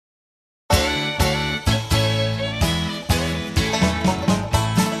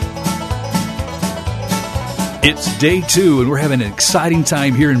It's day 2, and we're having an exciting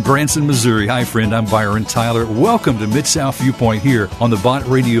time here in Branson, Missouri. Hi, friend. I'm Byron Tyler. Welcome to Mid-South Viewpoint here on the Bott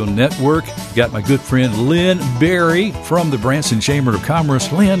Radio Network. Got my good friend Lynn Berry from the Branson Chamber of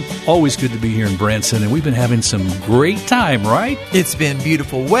Commerce. Lynn, always good to be here in Branson, and we've been having some great time, right? It's been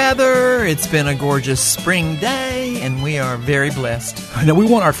beautiful weather. It's been a gorgeous spring day, and we are very blessed. Now, we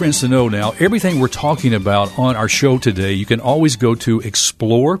want our friends to know now, everything we're talking about on our show today, you can always go to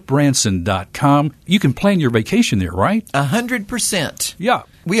explorebranson.com. You can plan your vacation there, right? 100%. Yeah.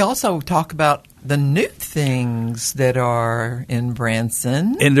 We also talk about the new things that are in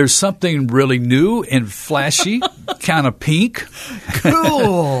Branson. And there's something really new and flashy, kind of pink.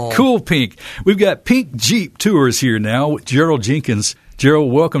 Cool. Cool pink. We've got Pink Jeep Tours here now with Gerald Jenkins.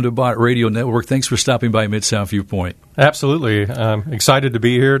 Gerald, welcome to Bott Radio Network. Thanks for stopping by Mid-South Viewpoint. Absolutely. I'm excited to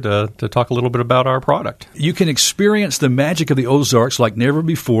be here to talk a little bit about our product. You can experience the magic of the Ozarks like never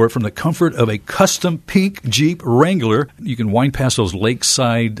before from the comfort of a custom pink Jeep Wrangler. You can wind past those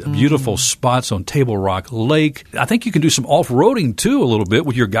lakeside beautiful spots on Table Rock Lake. I think you can do some off-roading, too, a little bit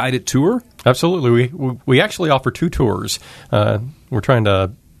with your guided tour. Absolutely. We actually offer 2 tours. We're trying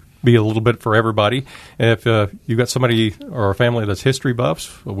to be a little bit for everybody. If you've got somebody or a family that's history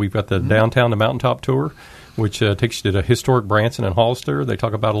buffs, we've got the Downtown to Mountaintop Tour, which takes you to historic Branson and Hollister. They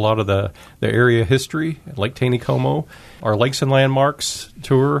talk about a lot of the area history, Lake Taneycomo. Our Lakes and Landmarks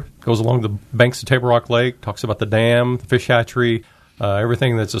Tour goes along the banks of Table Rock Lake, talks about the dam, the fish hatchery,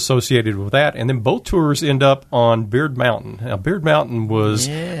 everything that's associated with that. And then both tours end up on Beard Mountain. Now, Beard Mountain was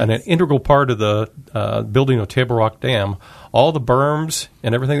an integral part of the building of Table Rock Dam. All the berms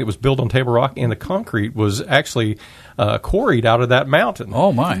and everything that was built on Table Rock and the concrete was actually quarried out of that mountain.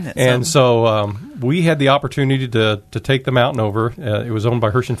 Oh, my. And so we had the opportunity to take the mountain over. It was owned by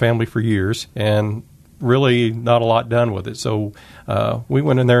Herschen family for years, and really not a lot done with it. So we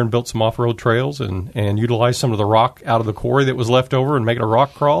went in there and built some off-road trails and utilized some of the rock out of the quarry that was left over and make it a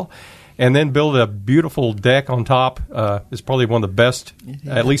rock crawl. And then build a beautiful deck on top. It's probably one of the best,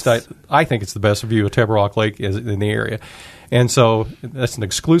 at least I think it's the best view of Table Rock Lake in the area. And so that's an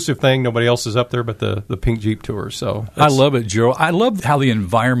exclusive thing. Nobody else is up there but the Pink Jeep Tour. So I love it, Gerald. I love how the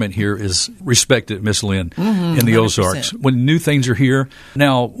environment here is respected, Miss Lynn, in the 100%. Ozarks. When new things are here.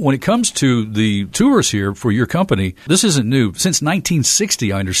 Now, when it comes to the tours here for your company, this isn't new. Since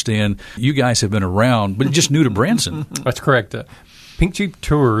 1960, I understand, you guys have been around, but it's just new to Branson. That's correct. Pink Jeep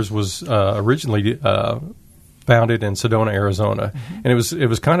Tours was originally founded in Sedona, Arizona, and it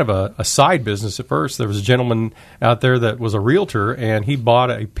was kind of a side business at first. There was a gentleman out there that was a realtor, and he bought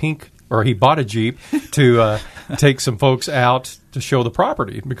a Jeep to take some folks out to show the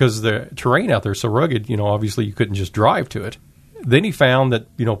property because the terrain out there is so rugged. Obviously you couldn't just drive to it. Then he found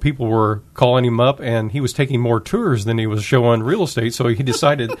that, people were calling him up, and he was taking more tours than he was showing real estate, so he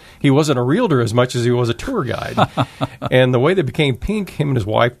decided he wasn't a realtor as much as he was a tour guide. And the way they became Pink, him and his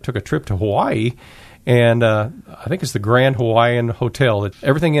wife took a trip to Hawaii, and I think it's the Grand Hawaiian Hotel.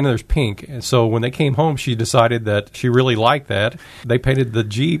 Everything in there's pink. And so when they came home, she decided that she really liked that. They painted the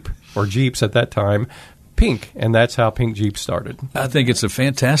Jeep, or Jeeps at that time, pink, and that's how Pink Jeep started. I think it's a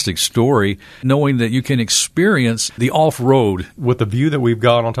fantastic story, knowing that you can experience the off-road. With the view that we've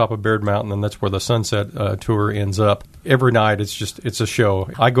got on top of Beard Mountain, and that's where the Sunset Tour ends up. Every night, it's a show.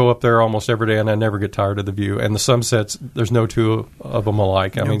 I go up there almost every day, and I never get tired of the view. And the sunsets, there's no two of them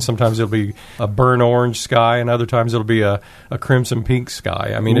alike. I mean, sometimes it'll be a burnt orange sky, and other times it'll be a crimson pink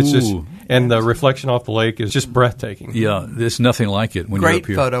sky. I mean, it's just, and the reflection off the lake is just breathtaking. Yeah, there's nothing like it when you're up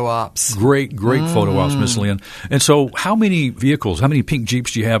here. Great photo ops. Great photo ops, Miss Lynn. And so how many Pink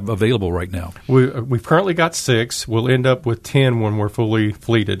Jeeps do you have available right now? We've currently got 6. We'll end up with 10 when we're fully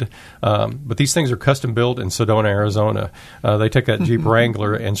fleeted. But these things are custom built in Sedona, Arizona. They take that Jeep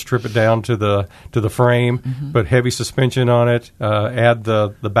Wrangler and strip it down to the frame, put heavy suspension on it, add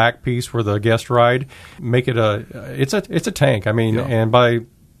the back piece for the guest ride, make it it's a tank. I mean, and by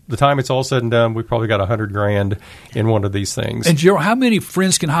the time it's all said and done, we've probably got $100,000 in one of these things. And Gerald, how many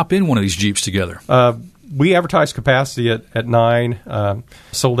friends can hop in one of these Jeeps together? We advertise capacity at 9.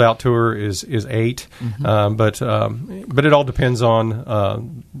 Sold out tour is 8. But it all depends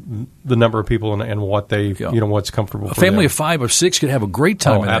on the number of people and what they what's comfortable. A family of 5 or 6 could have a great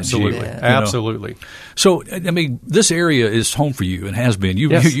time in that absolutely. Jeep. Absolutely. So I mean, this area is home for you and has been.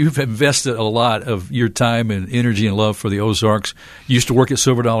 You've invested a lot of your time and energy and love for the Ozarks. You used to work at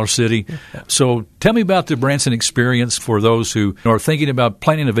Silver Dollar City. So tell me about the Branson experience for those who are thinking about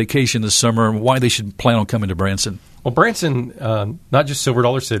planning a vacation this summer and why they should plan on coming to Branson. Well, Branson, not just Silver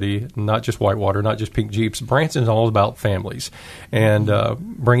Dollar City, not just Whitewater, not just Pink Jeeps. Branson is all about families and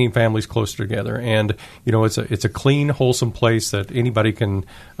bringing families closer together. And it's a clean, wholesome place that anybody can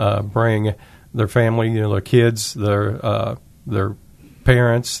bring their family, their kids, their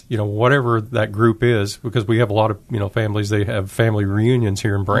parents, whatever that group is, because we have a lot of, families, they have family reunions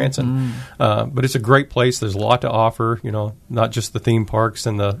here in Branson. But it's a great place. There's a lot to offer, not just the theme parks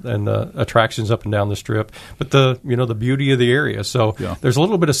and the attractions up and down the Strip, but the beauty of the area. So there's a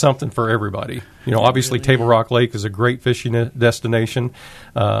little bit of something for everybody. Obviously Table Rock Lake is a great fishing destination.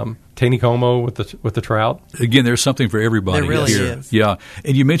 Taneycomo with the trout. Again, there's something for everybody. There really here. is. Yeah.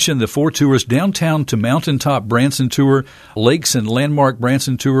 And you mentioned the 4 tours, Downtown to Mountaintop Branson Tour, Lakes and Landmark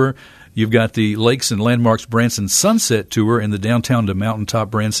Branson Tour. You've got the Lakes and Landmarks Branson Sunset Tour and the Downtown to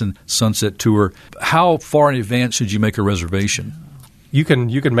Mountaintop Branson Sunset Tour. How far in advance should you make a reservation? You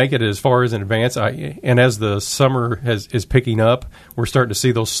can make it as far as in advance. And as the summer is picking up, we're starting to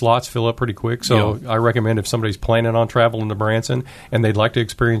see those slots fill up pretty quick. So I recommend if somebody's planning on traveling to Branson and they'd like to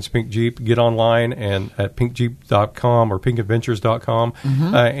experience Pink Jeep, get online and at pinkjeep.com or pinkadventures.com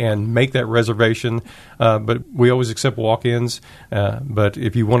and make that reservation. But we always accept walk-ins. But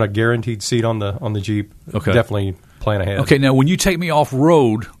if you want a guaranteed seat on the Jeep, definitely plan ahead. Okay, now when you take me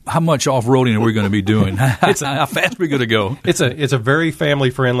off-road, how much off-roading are we going to be doing? How fast are we going to go? It's a very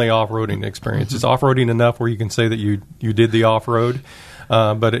family-friendly off-roading experience. It's off-roading enough where you can say that you did the off-road,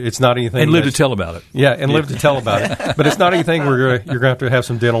 but it's not anything. And live to tell about it. Yeah, and live to tell about it. But it's not anything where you're going to have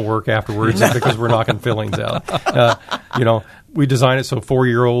some dental work afterwards because we're knocking fillings out. We design it so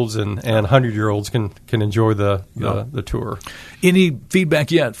 4-year-olds and 100-year-olds can enjoy the tour. Any feedback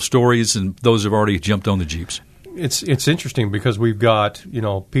yet? Stories and those who've already jumped on the Jeeps? It's interesting because we've got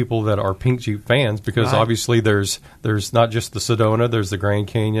people that are Pink Jeep fans because obviously there's not just the Sedona, there's the Grand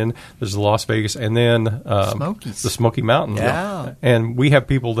Canyon, there's the Las Vegas, and then the Smoky Mountains. Yeah. And we have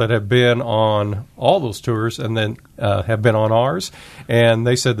people that have been on all those tours and then have been on ours, and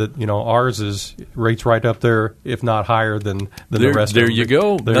they said that ours rates right up there, if not higher than the rest. There of them. you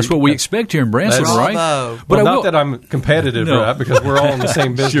go. That's what we expect here in Branson, right? But not that I'm competitive for that because we're all in the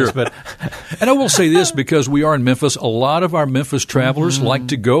same business. Sure. And I will say this because we are in Memphis. A lot of our Memphis travelers like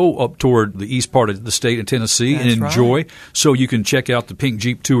to go up toward the east part of the state of Tennessee and enjoy. Right. So you can check out the Pink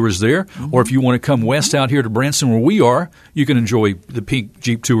Jeep tours there. Or if you want to come west out here to Branson where we are, you can enjoy the Pink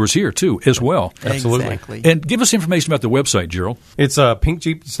Jeep tours here too as well. Absolutely. Exactly. And give us information about the website, Gerald. It's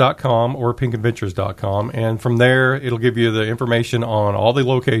pinkjeeps.com or pinkadventures.com. And from there, it'll give you the information on all the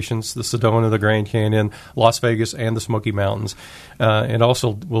locations, the Sedona, the Grand Canyon, Las Vegas, and the Smoky Mountains. And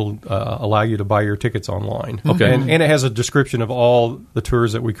also will allow you to buy your tickets online. Okay. And it has a description of all the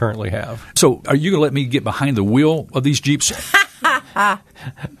tours that we currently have. So are you going to let me get behind the wheel of these Jeeps?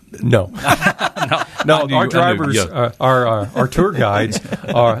 No. Our drivers, our tour guides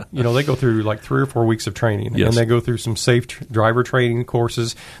are, they go through like 3 or 4 weeks of training, and they go through some safe driver training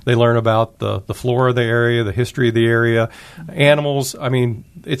courses. They learn about the flora of the area, the history of the area, animals. I mean,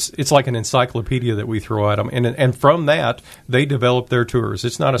 it's like an encyclopedia that we throw at them, and from that they develop their tours.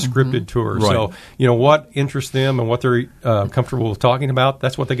 It's not a scripted tour, right. So what interests them and what they're comfortable with talking about,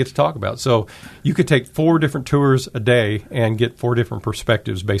 that's what they get to talk about. So you could take 4 different tours a day and get 4 different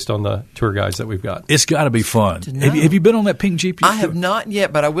perspectives based on the tour guides that we've got. It's got to be fun. Have you been on that Pink Jeep yet? I have not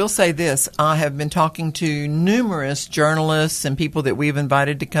yet, but I will say this. I have been talking to numerous journalists and people that we've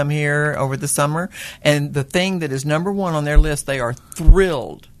invited to come here over the summer, and the thing that is number one on their list, they are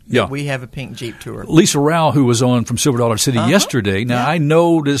thrilled that we have a Pink Jeep tour. Lisa Rao, who was on from Silver Dollar City yesterday, now I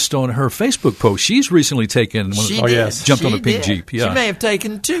noticed on her Facebook post, she's recently taken jumped on a Pink Jeep. Yeah. She may have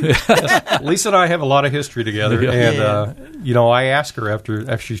taken 2. Lisa and I have a lot of history together, and I asked her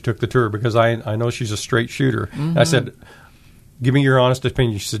after she took the tour because I know she's a straight shooter. I said, give me your honest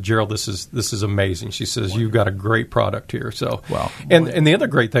opinion. She said, Gerald, this is amazing. She says, you've got a great product here. So, wow. And the other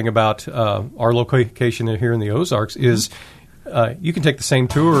great thing about our location here in the Ozarks is you can take the same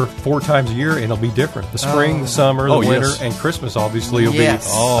tour 4 times a year, and it'll be different. The spring, the summer, the winter, and Christmas obviously will be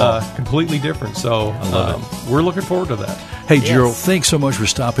completely different. So we're looking forward to that. Hey, Gerald, thanks so much for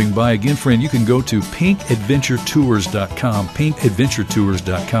stopping by. Again, friend, you can go to pinkadventuretours.com,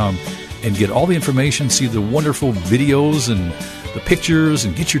 pinkadventuretours.com, and get all the information, see the wonderful videos and the pictures,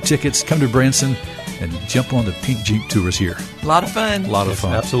 and get your tickets. Come to Branson and jump on the Pink Jeep tours here. A lot of fun. A lot of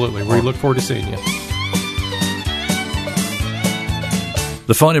fun. Absolutely. We look forward to seeing you.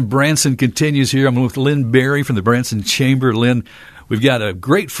 The fun in Branson continues here. I'm with Lynn Berry from the Branson Chamber. Lynn, we've got a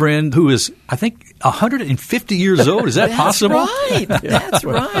great friend who is, I think, 150 years old. Is that possible? Right. That's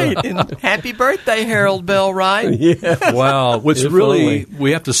right. And happy birthday, Harold Bell Wright. Yeah. Wow. What's really,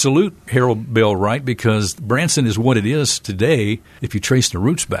 we have to salute Harold Bell Wright because Branson is what it is today if you trace the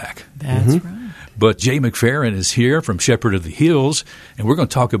roots back. That's right. But Jay McFerrin is here from Shepherd of the Hills, and we're going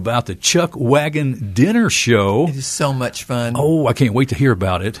to talk about the Chuck Wagon Dinner Show. It is so much fun. Oh, I can't wait to hear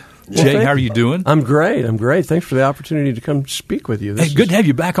about it. Jay, how are you doing? I'm great. Thanks for the opportunity to come speak with you. Good to have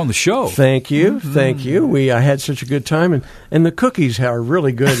you back on the show. Thank you. Thank you. I had such a good time, and the cookies are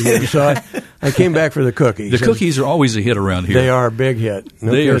really good here, so I came back for the cookies. The cookies are always a hit around here. They are a big hit.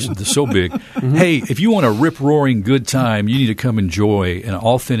 They're so big. Hey, if you want a rip-roaring good time, you need to come enjoy an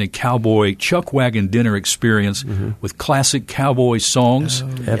authentic cowboy chuck wagon dinner experience with classic cowboy songs.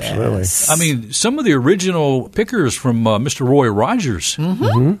 Absolutely. Yes. I mean, some of the original pickers from Mr. Roy Rogers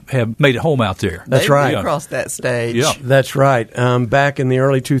have made it home out there. That's right. Across that stage. Yeah. That's right. Back in the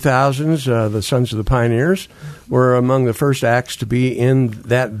early 2000s, the Sons of the Pioneers were among the first acts to be in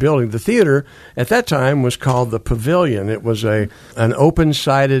that building. The theater at that time was called the Pavilion. It was an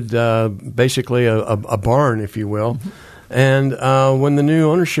open-sided, basically a barn, if you will. And when the new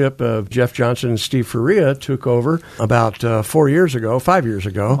ownership of Jeff Johnson and Steve Faria took over about 5 years ago,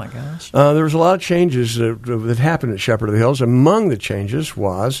 Oh, my gosh. there was a lot of changes that happened at Shepherd of the Hills. Among the changes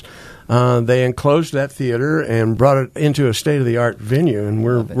was they enclosed that theater and brought it into a state-of-the-art venue, and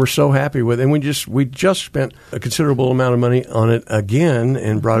we're so happy with it. And we just spent a considerable amount of money on it again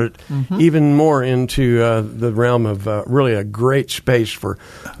and brought it even more into the realm of really a great space for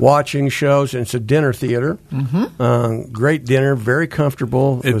watching shows. And it's a dinner theater. Great dinner, very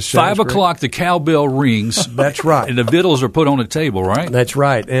comfortable. At 5 o'clock, the cowbell rings. That's right. And the victuals are put on a table, right? That's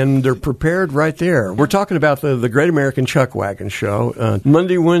right, and they're prepared right there. We're talking about the Great American Chuck Wagon Show,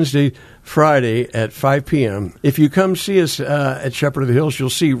 Monday, Wednesday, Friday at 5 p.m. If you come see us at Shepherd of the Hills, you'll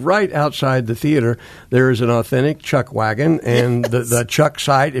see right outside the theater there is an authentic chuck wagon and the chuck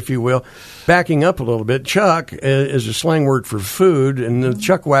site, if you will. Backing up a little bit, chuck is a slang word for food, and the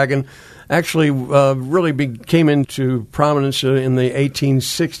chuck wagon actually really came into prominence in the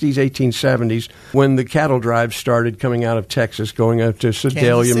 1860s, 1870s, when the cattle drives started coming out of Texas, going up to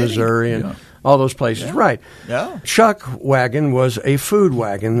Sedalia, Missouri, and all those places. Yeah. Right. Yeah. Chuck wagon was a food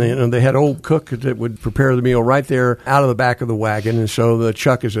wagon. They had old cook that would prepare the meal right there out of the back of the wagon, and so the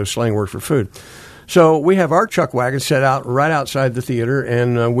chuck is a slang word for food. So we have our chuck wagon set out right outside the theater,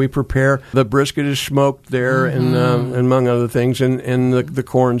 and we prepare. The brisket is smoked there, and among other things, and the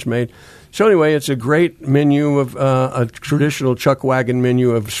corn's made. So anyway, it's a great menu of a traditional chuck wagon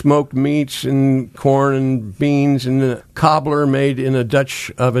menu of smoked meats and corn and beans and a cobbler made in a Dutch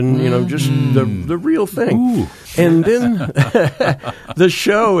oven, just the real thing. Ooh. And then the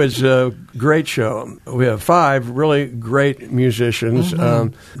show is a great show. We have 5 really great musicians,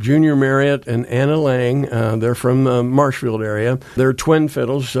 Junior Marriott and Anna Lang. They're from the Marshfield area. They're twin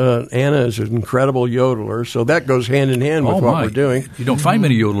fiddles. Anna is an incredible yodeler, so that goes hand in hand with what we're doing. You don't find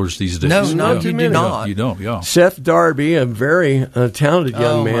many yodelers these days. No, not you do not. You don't, yeah. Seth Darby, a very talented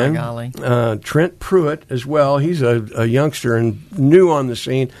young man. My golly. Trent Pruitt as well. He's a youngster and new on the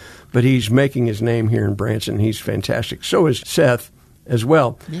scene, but he's making his name here in Branson. He's fantastic. So is Seth as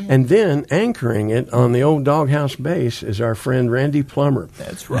well. Yeah. And then anchoring it on the old doghouse bass is our friend Randy Plummer.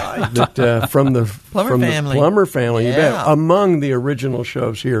 That's right. That, from the family. Plummer family, you bet. Yeah. Among the original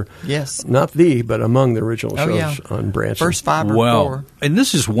shows here. Yes. Not but among the original shows on Branson. First 5 or 4. And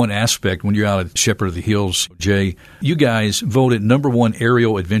this is one aspect when you're out at Shepherd of the Hills, Jay. You guys voted #1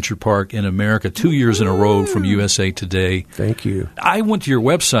 aerial adventure park in America 2 years in a row from USA Today. Thank you. I went to your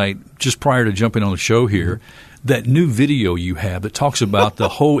website just prior to jumping on the show here. That new video you have that talks about the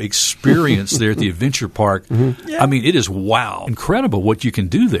whole experience there at the adventure park. I mean, it is incredible what you can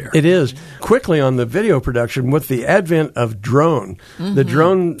do there. It is. Quickly on the video production, with the advent of drone, the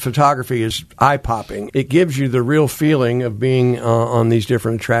drone photography is eye-popping. It gives you the real feeling of being on these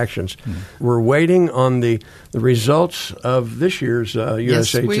different attractions. We're waiting on the results of this year's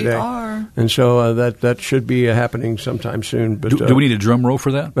USA Today. Yes, we are. And so that should be happening sometime soon. But do we need a drum roll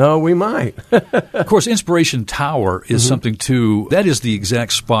for that? Oh, we might. Of course, Inspiration Tower is something, too. That is the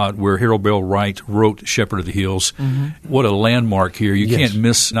exact spot where Harold Bell Wright wrote Shepherd of the Hills. What a landmark here. You can't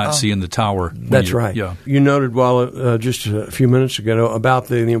miss not seeing the tower. That's right. Yeah. You noted just a few minutes ago about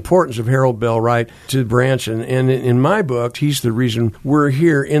the importance of Harold Bell Wright to Branson. And in my book, he's the reason we're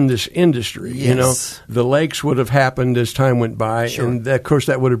here in this industry. Yes. The lakes would have happened as time went by. Sure. And, of course,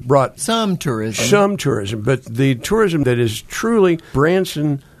 that would have brought some tourism. But the tourism that is truly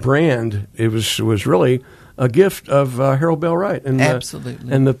Branson brand, it was really a gift of Harold Bell Wright. And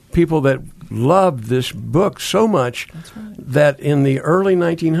absolutely. And the people that loved this book so much that in the early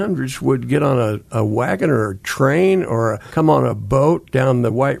 1900s would get on a wagon or a train or come on a boat down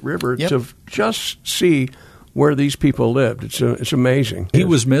the White River to just see where these people lived. It's amazing. He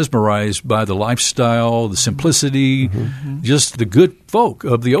was mesmerized by the lifestyle, the simplicity, just the good folk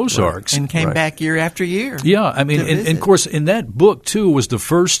of the Ozarks. And came back year after year. Yeah, I mean, and of course, in that book, too, was the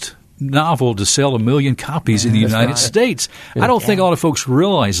first novel to sell 1 million copies in the United States. I don't think a lot of folks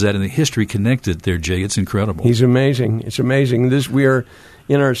realize that in the history connected there, Jay. It's incredible. He's amazing. It's amazing. We are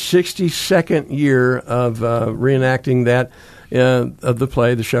in our 62nd year of reenacting that of the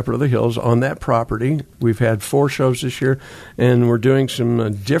play, The Shepherd of the Hills, on that property. We've had 4 shows this year, and we're doing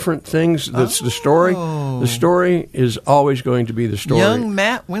some different things. That's the story. The story is always going to be the story. Young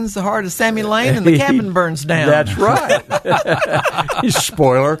Matt wins the heart of Sammy Lane, and the cabin burns down. That's right.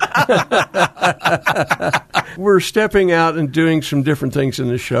 Spoiler. We're stepping out and doing some different things in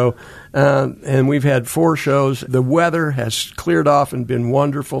the show, and we've had 4 shows. The weather has cleared off and been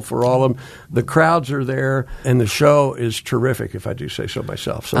wonderful for all of them. The crowds are there, and the show is terrific, if I do say so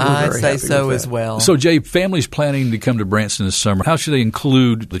myself. So I'd say so as well. So, Jay, families planning to come to Branson this summer, how should they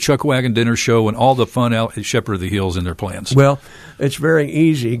include the Chuck Wagon Dinner Show and all the fun out at Shepherd of the Hills in their plans? Well, it's very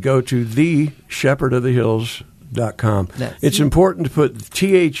easy. Go to theshepherdofthehills.com. It's important to put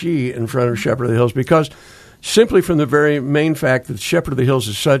THE in front of Shepherd of the Hills because simply from the very main fact that Shepherd of the Hills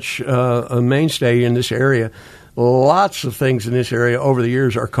is such a mainstay in this area, lots of things in this area over the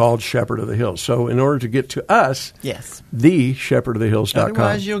years are called Shepherd of the Hills. So in order to get to us, theshepherdofthehills.com.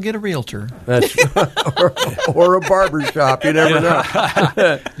 Otherwise, you'll get a realtor. That's or a barber shop. You never know.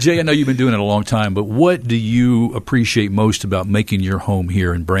 Jay, I know you've been doing it a long time, but what do you appreciate most about making your home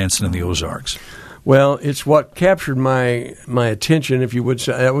here in Branson and the Ozarks? Well, it's what captured my attention, if you would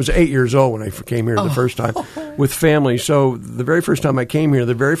say. I was 8 years old when I came here the first time with family. So the very first time I came here,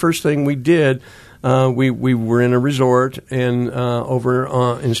 the very first thing we did, we were in a resort and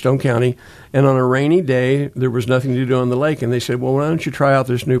over in Stone County, and on a rainy day, there was nothing to do on the lake, and they said, well, why don't you try out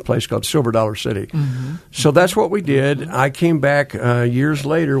this new place called Silver Dollar City? Mm-hmm. So that's what we did. I came back years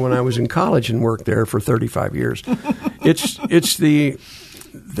later when I was in college and worked there for 35 years. It's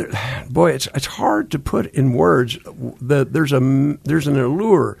hard to put in words. There's an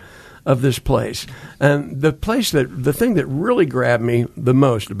allure of this place, and the thing that really grabbed me the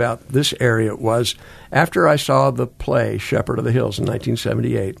most about this area was after I saw the play Shepherd of the Hills in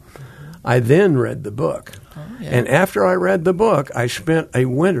 1978. I then read the book, and after I read the book, I spent a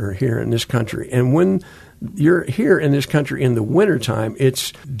winter here in this country. And when you're here in this country in the wintertime,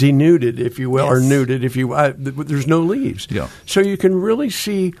 it's denuded, if you will, or nuded, if you there's no leaves. Yeah. So you can really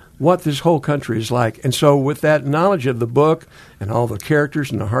see what this whole country is like. And so with that knowledge of the book and all the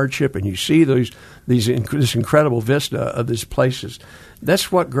characters and the hardship, and you see this incredible vista of these places,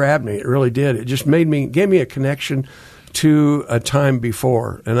 that's what grabbed me. It really did. It just gave me a connection to a time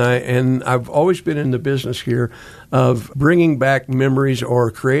before. And I've always been in the business here of bringing back memories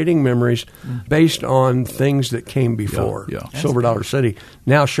or creating memories based on things that came before. Yeah. Silver Dollar City,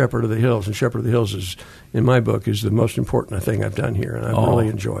 now Shepherd of the Hills. And Shepherd of the Hills is, in my book, is the most important thing I've done here, and I really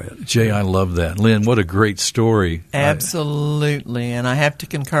enjoy it. Jay, I love that. Lynn, what a great story. Absolutely, and I have to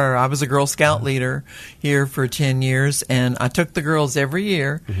concur. I was a Girl Scout leader here for 10 years, and I took the girls every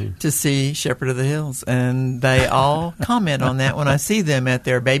year to see Shepherd of the Hills, and they all comment on that when I see them at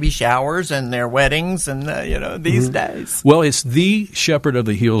their baby showers and their weddings and, these days. Well, it's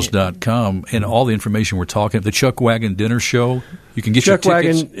theshepherdofthehills.com, and all the information we're talking, the Chuck Wagon Dinner Show, you can get Chuck your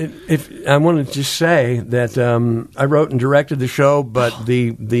tickets. Wagon, if I want to just say that I wrote and directed the show, but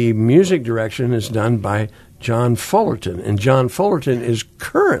the music direction is done by John Fullerton. And John Fullerton is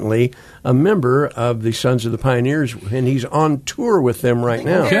currently a member of the Sons of the Pioneers, and he's on tour with them right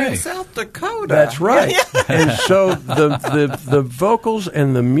now. Okay. In South Dakota. That's right. And so the vocals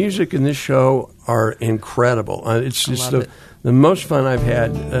and the music in this show are incredible. It's just the most fun I've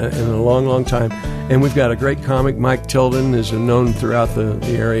had in a long, long time. And we've got a great comic. Mike Tilden is known throughout the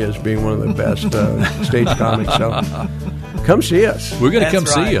area as being one of the best stage comics. So come see us. We're going to come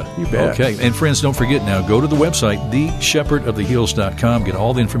see you. You bet. Okay. And friends, don't forget now, go to the website, theshepherdofthehills.com. Get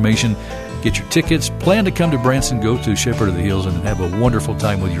all the information. Get your tickets. Plan to come to Branson. Go to Shepherd of the Hills and have a wonderful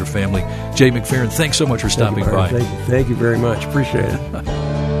time with your family. Jay McFerrin, thanks so much for stopping by. Thank you very much. Appreciate it.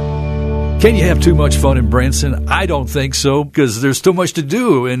 Can you have too much fun in Branson? I don't think so, because there's so much to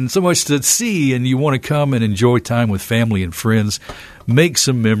do and so much to see, and you want to come and enjoy time with family and friends. Make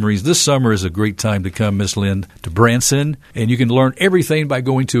some memories. This summer is a great time to come, Miss Lynn, to Branson, and you can learn everything by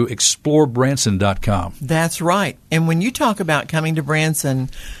going to explorebranson.com. That's right. And when you talk about coming to Branson,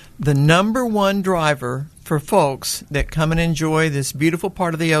 the number one driver for folks that come and enjoy this beautiful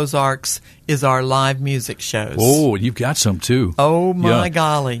part of the Ozarks is our live music shows. Oh, you've got some too. Oh, my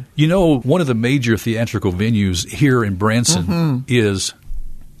golly. You know, one of the major theatrical venues here in Branson is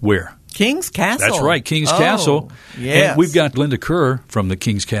where? King's Castle. That's right, King's Castle. Yes. And we've got Glenda Kerr from the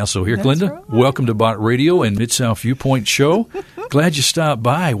King's Castle here. That's Glenda, right. welcome to Bott Radio and Mid-South Viewpoint Show. Glad you stopped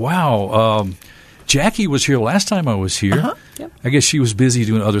by. Wow. Jackie was here last time I was here. Yep. I guess she was busy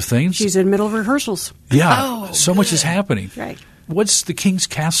doing other things. She's in middle of rehearsals. Yeah, so much is happening. Right. What's the King's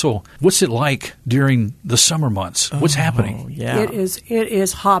Castle? What's it like during the summer months? What's happening? Yeah. It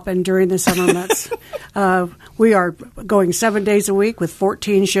is hopping during the summer months. We are going 7 days a week with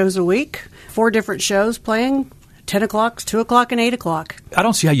 14 shows a week, 4 different shows playing, 10 o'clock, 2 o'clock, and 8 o'clock. I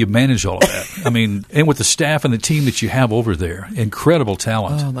don't see how you manage all of that. I mean, and with the staff and the team that you have over there, incredible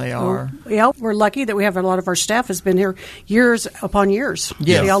talent. Oh, they are. Yeah, we're lucky that we have a lot of our staff has been here years upon years.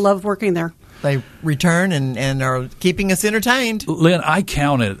 Yes. They all love working there. They return and are keeping us entertained. Lynn, I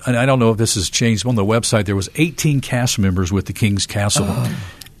counted, and I don't know if this has changed, on the website there was 18 cast members with the King's Castle.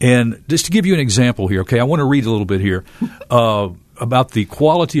 And just to give you an example here, okay, I want to read a little bit here about the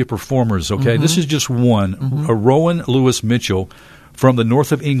quality of performers, okay? This is just one, Rowan Lewis Mitchell from the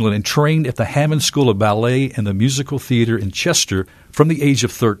north of England and trained at the Hammond School of Ballet and the Musical Theatre in Chester from the age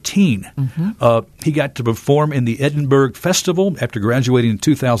of 13. He got to perform in the Edinburgh Festival. After graduating in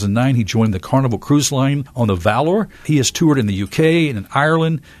 2009, he joined the Carnival Cruise Line on the Valor. He has toured in the UK and in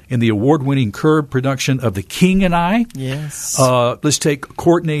Ireland in the award-winning Curb production of The King and I. Yes. Let's take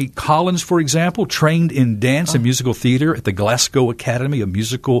Courtney Collins, for example, trained in dance and musical theater at the Glasgow Academy of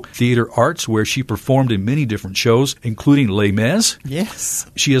Musical Theatre Arts, where she performed in many different shows, including Les Mis.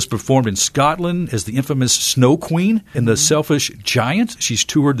 Yes. She has performed in Scotland as the infamous Snow Queen in The Selfish Giant. She's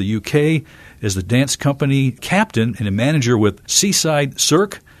toured the UK as the dance company captain and a manager with Seaside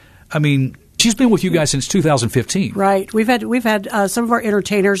Cirque. I mean, she's been with you guys since 2015. Right. We've had some of our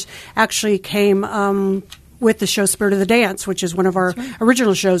entertainers actually came with the show Spirit of the Dance, which is one of our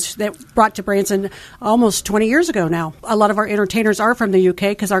original shows that brought to Branson almost 20 years ago now. A lot of our entertainers are from the UK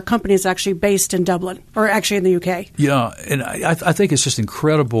because our company is actually based in Dublin, or actually in the UK. Yeah, and I think it's just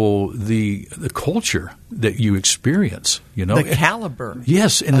incredible the culture that you experience, you know. The caliber.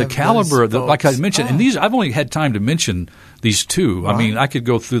 Yes, and the caliber, like I mentioned, and these I've only had time to mention these two. I mean, I could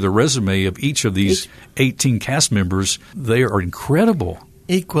go through the resume of each of these 18 cast members. They are incredible.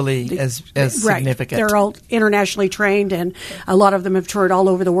 Equally as Right. significant. They're all internationally trained, and a lot of them have toured all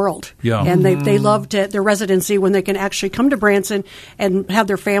over the world. Yeah. And they love their residency when they can actually come to Branson and have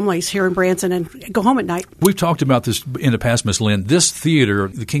their families here in Branson and go home at night. We've talked about this in the past, Miss Lynn. This theater,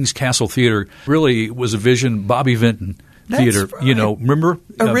 the King's Castle Theater, really was a vision Bobby Vinton theater, right. You know, remember?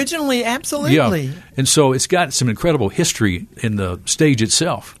 Originally, absolutely. Yeah. And so it's got some incredible history in the stage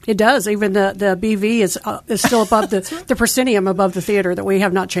itself. It does. Even the BV is still above the proscenium above the theater. That we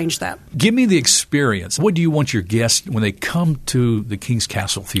have not changed that. Give me the experience. What do you want your guests, when they come to the King's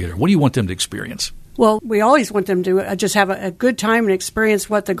Castle Theater, what do you want them to experience? Well, we always want them to just have a good time and experience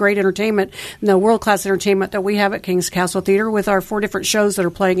what the great entertainment and the world-class entertainment that we have at King's Castle Theater with our 4 different shows that are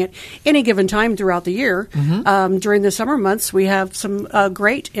playing at any given time throughout the year. During the summer months, we have some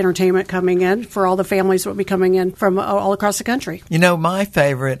great entertainment coming in for all the families that will be coming in from all across the country. You know, my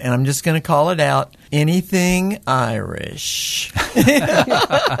favorite, and I'm just going to call it out, anything Irish.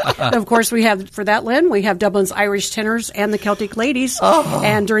 And of course, we have, for that, Lynn, we have Dublin's Irish Tenors and the Celtic Ladies.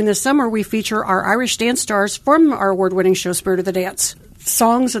 And during the summer, we feature our Irish dance stars from our award-winning show, Spirit of the Dance.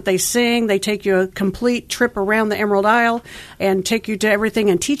 Songs that they sing, they take you a complete trip around the Emerald Isle and take you to everything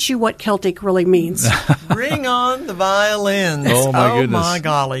and teach you what Celtic really means. Bring on the violins. Oh, my goodness. Oh, my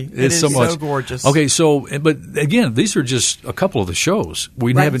golly. It is so gorgeous. Okay, so, but again, these are just a couple of the shows.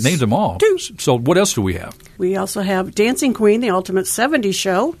 We haven't named them all. So what else do we have? We also have Dancing Queen, the Ultimate 70s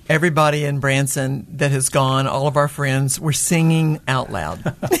Show. Everybody in Branson that has gone, all of our friends, we're singing out loud.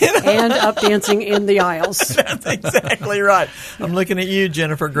 And up dancing in the aisles. That's exactly right. I'm looking at you,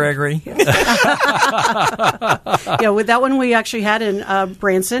 Jennifer Gregory. Yeah, with that one we actually had in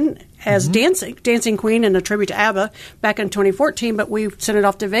Branson as Dancing Queen and a tribute to ABBA back in 2014, but we sent it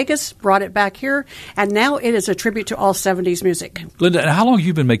off to Vegas, brought it back here, and now it is a tribute to all 70s music. Linda, how long have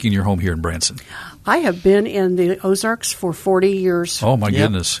you been making your home here in Branson? I have been in the Ozarks for 40 years. Oh, my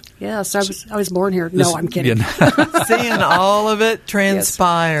goodness. Yes, I was born here. No, I'm kidding. Yeah. Seeing all of it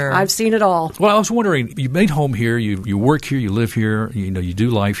transpire. Yes. I've seen it all. Well, I was wondering, you made home here, you work here, you live here, you do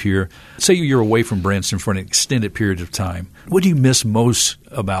life here. Say you're away from Branson for an extended period of time. What do you miss most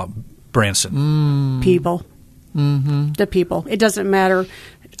about Branson? People. The people. It doesn't matter.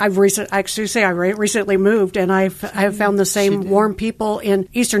 I recently moved, and I have found the same warm people in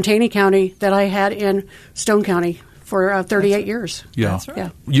Eastern Taney County that I had in Stone County for 38 years. Yeah. That's right. Yeah.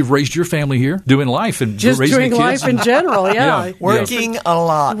 You've raised your family here, doing life and Just raising doing the kids. life in general, yeah. Working a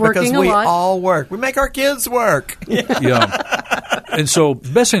lot Working because a we lot. all work. We make our kids work. Yeah. And so the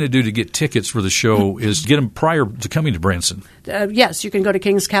best thing to do to get tickets for the show is get them prior to coming to Branson. Yes, you can go to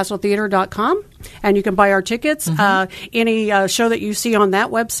kingscastletheater.com and you can buy our tickets. Any show that you see on that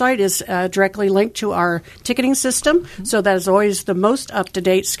website is directly linked to our ticketing system, so that is always the most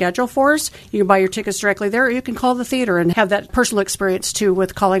up-to-date schedule for us. You can buy your tickets directly there, or you can call the theater and have that personal experience, too,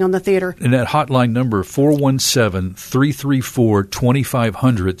 with calling on the theater. And that hotline number,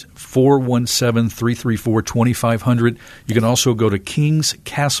 417-334-2500, 417-334-2500. You can also go to King's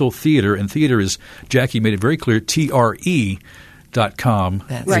Castle Theater, and theater is, Jackie made it very clear, TRE.com,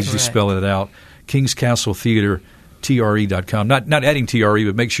 That's as you right. spell it out. King's Castle Theater, TRE.com. Not adding TRE,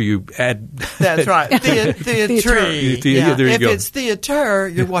 but make sure you add. That's right. Theater. There you If go. it's theater,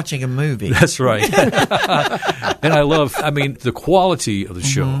 you're watching a movie. That's right. And I love, the quality of the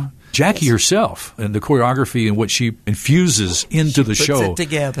show. Jackie herself and the choreography and what she infuses into the puts show it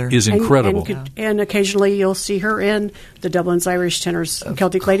together. is incredible. And occasionally you'll see her in the Dublin's Irish Tenors and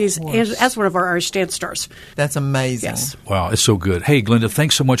Celtic Ladies as one of our Irish dance stars. That's amazing. Yes. Wow, it's so good. Hey, Glenda,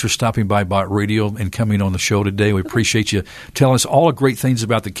 thanks so much for stopping by Bot Radio and coming on the show today. We appreciate you telling us all the great things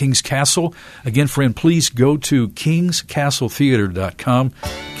about the King's Castle. Again, friend, please go to kingscastletheater.com,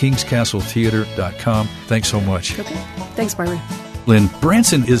 kingscastletheater.com. Thanks so much. Okay. Thanks, Byron. Lynn,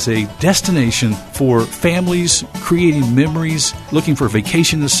 Branson is a destination for families creating memories, looking for a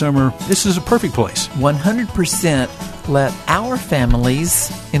vacation this summer. This is a perfect place. 100% let our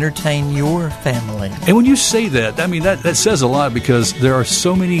families entertain your family. And when you say that, that says a lot, because there are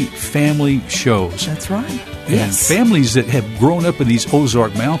so many family shows. That's right. And Yes. families that have grown up in these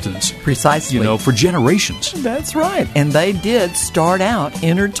Ozark Mountains, Precisely. for generations. That's right. And they did start out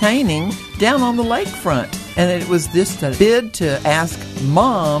entertaining down on the lakefront. And it was this bid to ask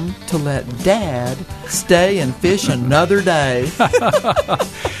Mom to let Dad stay and fish another day.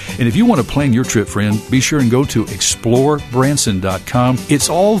 And if you want to plan your trip, friend, be sure and go to explorebranson.com. It's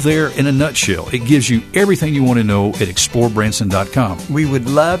all there in a nutshell. It gives you everything you want to know at explorebranson.com. We would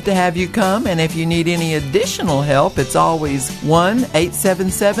love to have you come, and if you need any additional help, it's always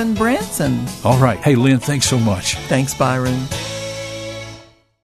 1-877-BRANSON. All right. Hey, Lynn, thanks so much. Thanks, Byron.